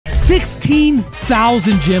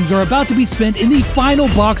16,000 gems are about to be spent in the final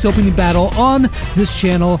box opening battle on this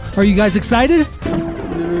channel. Are you guys excited?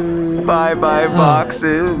 Bye-bye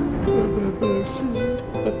boxes.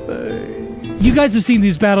 You guys have seen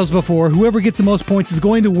these battles before. Whoever gets the most points is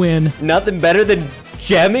going to win. Nothing better than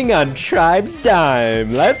gemming on Tribe's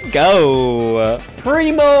dime. Let's go.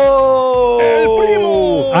 Primo! El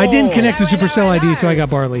Primo! I didn't connect to Supercell ID, so I got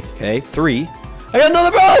Barley. Okay, 3. I got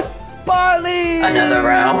another Barley! Barley! Another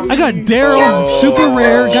round. I got Daryl, super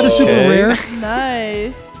rare. Got a super rare.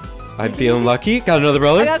 Nice. I'm feeling lucky. Got another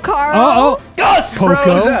brother. I got Carl. Oh, Gus! Poco.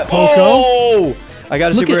 Oh! I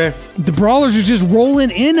got a Look super rare. at the Brawlers are just rolling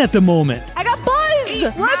in at the moment. I got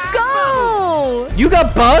Buzz. Let's go. You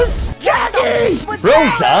got Buzz? Jackie!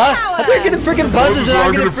 Rosa? I thought you were getting freaking buzzes and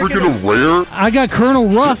I'm getting freaking rare. I got Colonel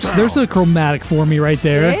Ruffs. There's the chromatic for me right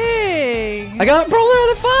there. Dang. I got Brawler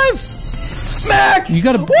out of 5. Max! You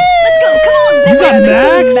got a... Let's go. Come on. You got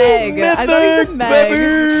Max? Meg. I thought you said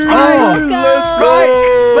Meg. Spike!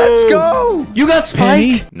 Let's go! You got Spike?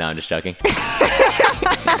 Penny? No, I'm just joking.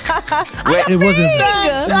 It wasn't...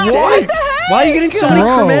 What? Why are you getting so many Bro.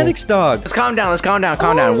 chromatics, dog? Let's calm down. Let's calm down.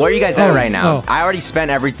 Calm down. Where are you guys at right now? Oh. I already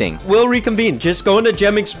spent everything. We'll reconvene. Just go into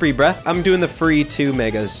gemming spree, bruh. I'm doing the free 2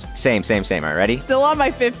 megas. Same. All right, ready? Still on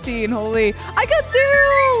my 15. Holy. I got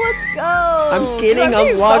Daryl. Let's go. I'm getting So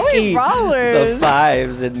unlucky. many brawlers. The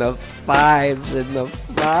 5s and the 5s and the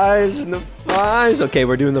 5s and the 5s. Okay,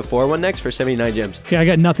 we're doing the 4 one next for 79 gems. Okay, I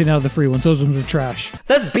got nothing out of the free ones. Those ones are trash.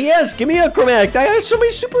 That's BS. Give me a chromatic. I got so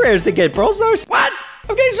many super rares to get. Brawl Stars. What?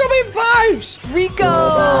 I'm getting so many 5s. Rico.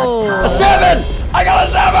 A 7. I got a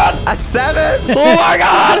 7. A 7? Oh my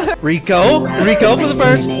god! Rico for the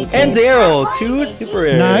first, and Daryl, 2 super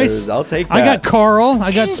rares. Nice. I'll take that. I got Carl.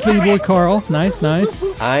 I got Spinny Boy Carl. Nice.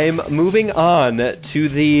 I'm moving on to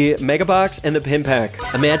the Mega Box and the Pin Pack.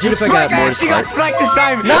 Imagine if I got more actually got Spike. Spike this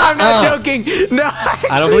time. No, I'm not joking. No,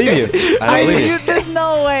 I don't believe you. I don't believe you. There's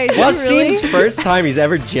no way. Waseem's first time he's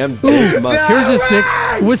ever gemmed this much. Here's a 6.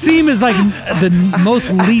 Waseem is like the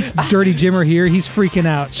most least dirty gymmer here. He's freaking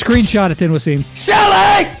out. Screenshot it then, Waseem.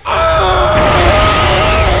 Shelly!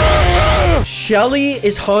 Shelly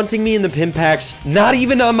is haunting me in the Pin Packs, not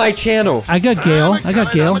even on my channel. I got Gale.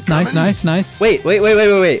 Nice. Wait.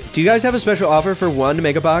 Do you guys have a special offer for 1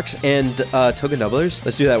 Mega Box and token doublers?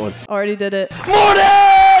 Let's do that one. Already did it.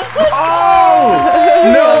 Mortis!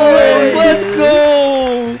 No way! Let's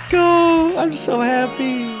go! Go! I'm so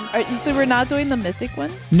happy. So we're not doing the mythic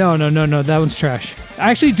one? No. That one's trash. I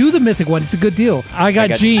actually do the mythic one. It's a good deal. I got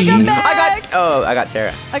Gene. I got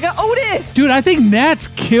Tara. I got Otis. Dude, I think Nat's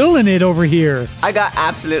killing it over here. I got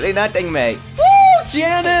absolutely nothing, Meg. Woo!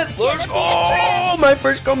 Janet! Let's go! My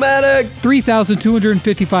first chromatic!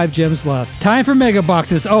 3,255 gems left. Time for mega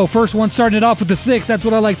boxes. Oh, first one starting it off with the 6. That's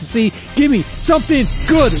what I like to see. Give me something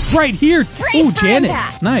good right here. Ooh, Janet.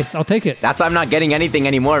 Nice. I'll take it. That's why I'm not getting anything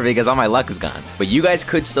anymore because all my luck is gone. But you guys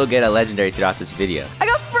could still get a legendary throughout this video. I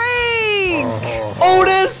got Frank.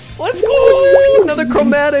 Otis! Let's go! Another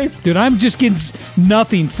chromatic! Dude, I'm just getting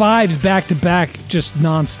nothing. 5s back to back, just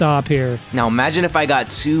non-stop here. Now imagine if I got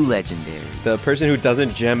 2 legendaries. The person who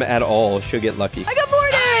doesn't gem at all should get lucky. I got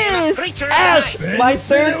Mortis. Ash! My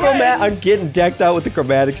 3rd chromatic! I'm getting decked out with the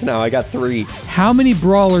chromatics now. I got 3. How many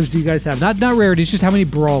brawlers do you guys have? Not rarities, just how many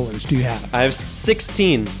brawlers do you have? I have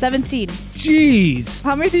 16. 17. Jeez.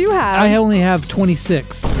 How many do you have? I only have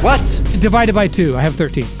 26. What? Divided by 2, I have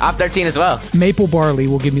 13. I have 13 as well. Maple barley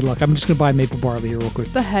will give me luck. I'm just gonna buy maple barley here real quick.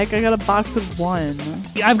 What the heck? I got a box of 1.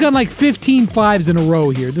 I've got like 15 5s in a row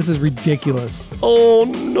here. This is ridiculous. Oh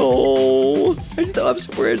no. I still have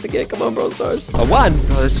super rares to get. Come on, Brawl Stars. A 1.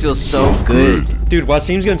 Oh, this feels so good. Dude,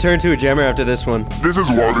 Waseem's gonna turn into a gemmer after this one. This is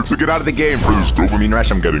why to get out of the game for this dopamine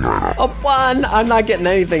rush I'm getting right now. A 1. I'm not getting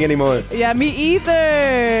anything anymore. Yeah, me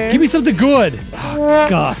either. Give me something good. Oh,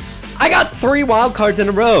 Gus. I got 3 wild cards in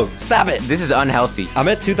a row. Stop it. This is unhealthy. I'm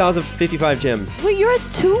at 2,055 gems. Wait, you're at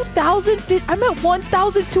 2,000. I'm at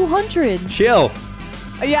 1,200. Chill.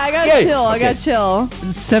 Yeah, I got Yay. chill. I Okay. got chill.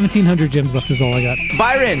 1,700 gems left is all I got.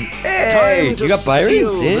 Byron! Hey! You got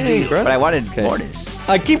Byron? Dang, bro. But I wanted Okay. Mortis.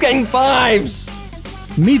 I keep getting 5s.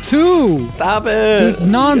 Me too. Stop it.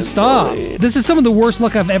 Non-stop. This is some of the worst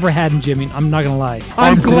luck I've ever had in gymming. I'm not gonna lie.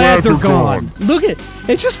 I'm glad they're gone. Look at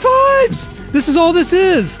it's just 5s. This is all this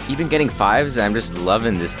is. Even getting 5s, I'm just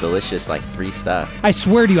loving this delicious, like, free stuff. I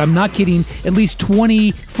swear to you, I'm not kidding. At least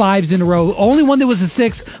 20 5s in a row. Only one that was a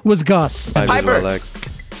 6 was Gus. Piper.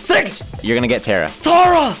 6. You're gonna get Tara.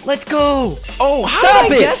 Tara, let's go. Oh, how Stop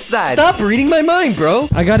did I it. guess that? Stop reading my mind, bro.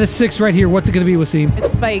 I got a 6 right here. What's it gonna be, Waseem?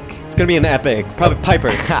 It's Spike. It's gonna be an epic. Probably Piper.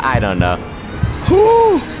 I don't know.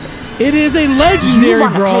 Whew. It is a legendary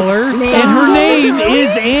brawler, and her name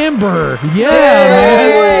is Amber. Yeah,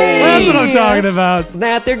 man. That's what I'm talking about.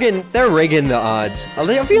 Nat, they're rigging the odds. I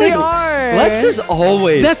feel They like are. Lex is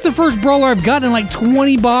always. That's the first brawler I've gotten in like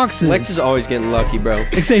 20 boxes. Lex is always getting lucky, bro.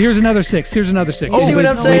 Except here's another 6. Here's another 6. You see what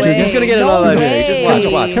I'm saying? way. He's gonna get No another legendary. Just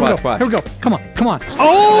way. watch. Here we go. Come on.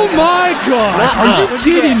 Oh my gosh. Are you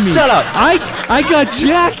kidding me? Shut up. I got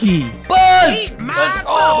Jackie. Buzz! Let's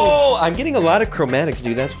go! I'm getting a lot of chromatics,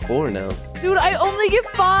 dude. That's 4 now. Dude, I only get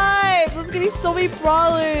 5. Let's get so many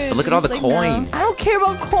brawlers. But look at all the It's coins. no. I don't care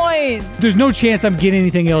about coins. There's no chance I'm getting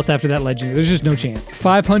anything else after that legendary. There's just no chance.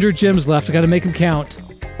 500 gems left. I got to make them count.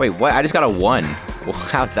 Wait, what? I just got a 1. Well,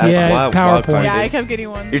 how's that? Yeah, wild it's card. PowerPoint. Yeah, I kept getting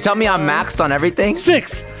one. You're telling me I'm maxed on everything?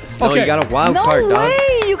 6. No, Okay. you got a wild No card, way, dog.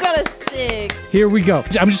 you got a 6. Here we go.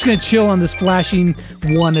 I'm just gonna chill on this flashing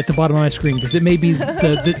 1 at the bottom of my screen because it may be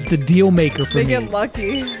the deal maker for They me. get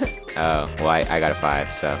lucky. Oh, well, I got a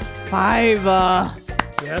 5, so. 5.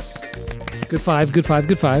 Yes. Good 5. Good 5.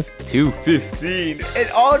 Good 5. 215.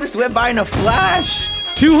 It all just went by in a flash.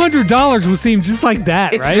 $200 will seem just like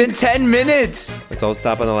that, It's right? been 10 minutes. Let's all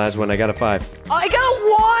stop on the last one. I got a 5. I got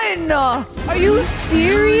a 1. Are you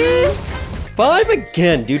serious? 5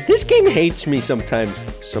 again, dude. This game hates me sometimes.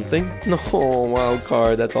 Something? No, wild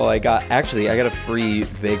card. That's all I got. Actually, I got a free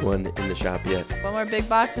big one in the shop yet. One more big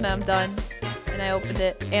box and I'm done. And I opened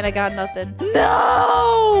it and I got nothing.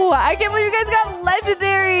 No! I can't believe you guys got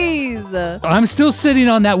legendaries. I'm still sitting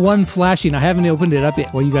on that 1 flashing. I haven't opened it up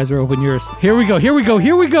yet while you guys are opening yours. Here we go.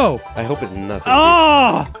 I hope it's nothing.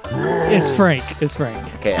 Oh! It's Frank.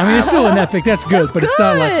 Okay, I mean, it's still an epic. That's good, but it's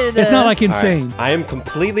not like Good. All insane. right. I am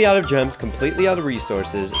completely out of gems, completely out of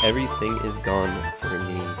resources. Everything is gone for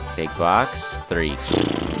me. Big box, 3.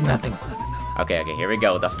 Nothing. Okay, here we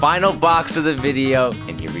go. The final box of the video.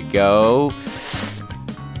 And here we go.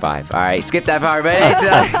 5. All right, skip that part,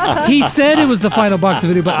 but He said it was the final box of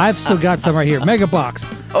the video, but I've still got some right here. Mega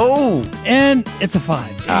box. Oh! And it's a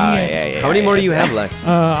 5. Dang it. How many more do you have, Lex?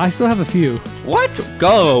 I still have a few. What?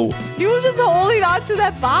 Go! You were just holding on to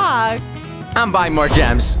that box. I'm buying more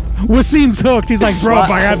gems. Waseem's hooked. He's like, bro, I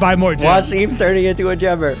gotta buy more gems. Waseem's turning into a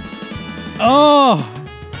gemmer. Oh,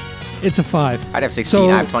 it's a 5. I'd have 16. So,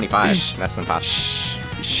 I have 25. That's impossible.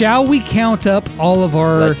 Shall we count up all of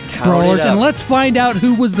our Let's count brawlers it up. and let's find out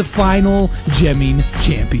who was the final gemming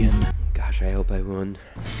champion? Gosh, I hope I won.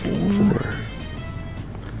 4,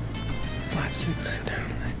 5, 6, 7, 8, 9,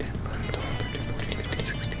 10, 11, 12, 13, 14, 15,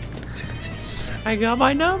 16, 17, 17. I got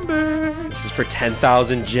my number. This is for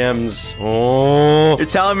 10,000 gems. Oh. You're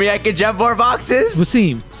telling me I could gem more boxes?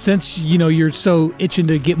 Waseem, since you're so itching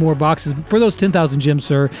to get more boxes for those 10,000 gems,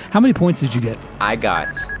 sir, how many points did you get? I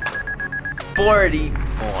got 40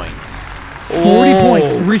 points. 40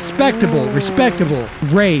 points. Respectable.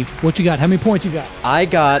 Ray, what you got? How many points you got? I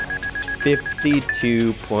got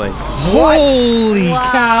 52 points. Holy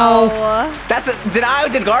cow. Wow. I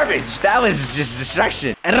did garbage. That was just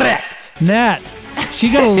destruction. Wrecked. Nat,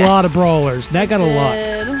 she got a lot of brawlers. Nat got a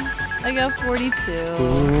lot. I got 42.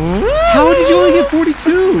 How did you only get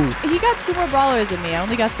 42? He got 2 more brawlers than me. I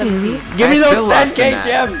only got 17. Give me I those still lost in 10K that.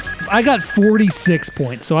 gems. I got 46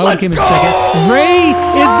 points, so I Let's came in go! second. Ray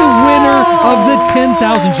is the winner of the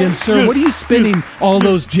 10,000 gems, sir. What are you spending all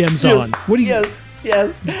those gems on? What do you?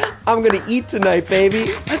 Yes. I'm gonna eat tonight, baby.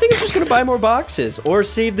 I think I'm just gonna buy more boxes or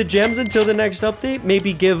save the gems until the next update.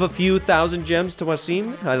 Maybe give a few thousand gems to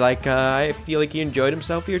Waseem. I feel like he enjoyed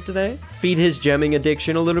himself here today. Feed his gemming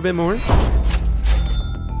addiction a little bit more.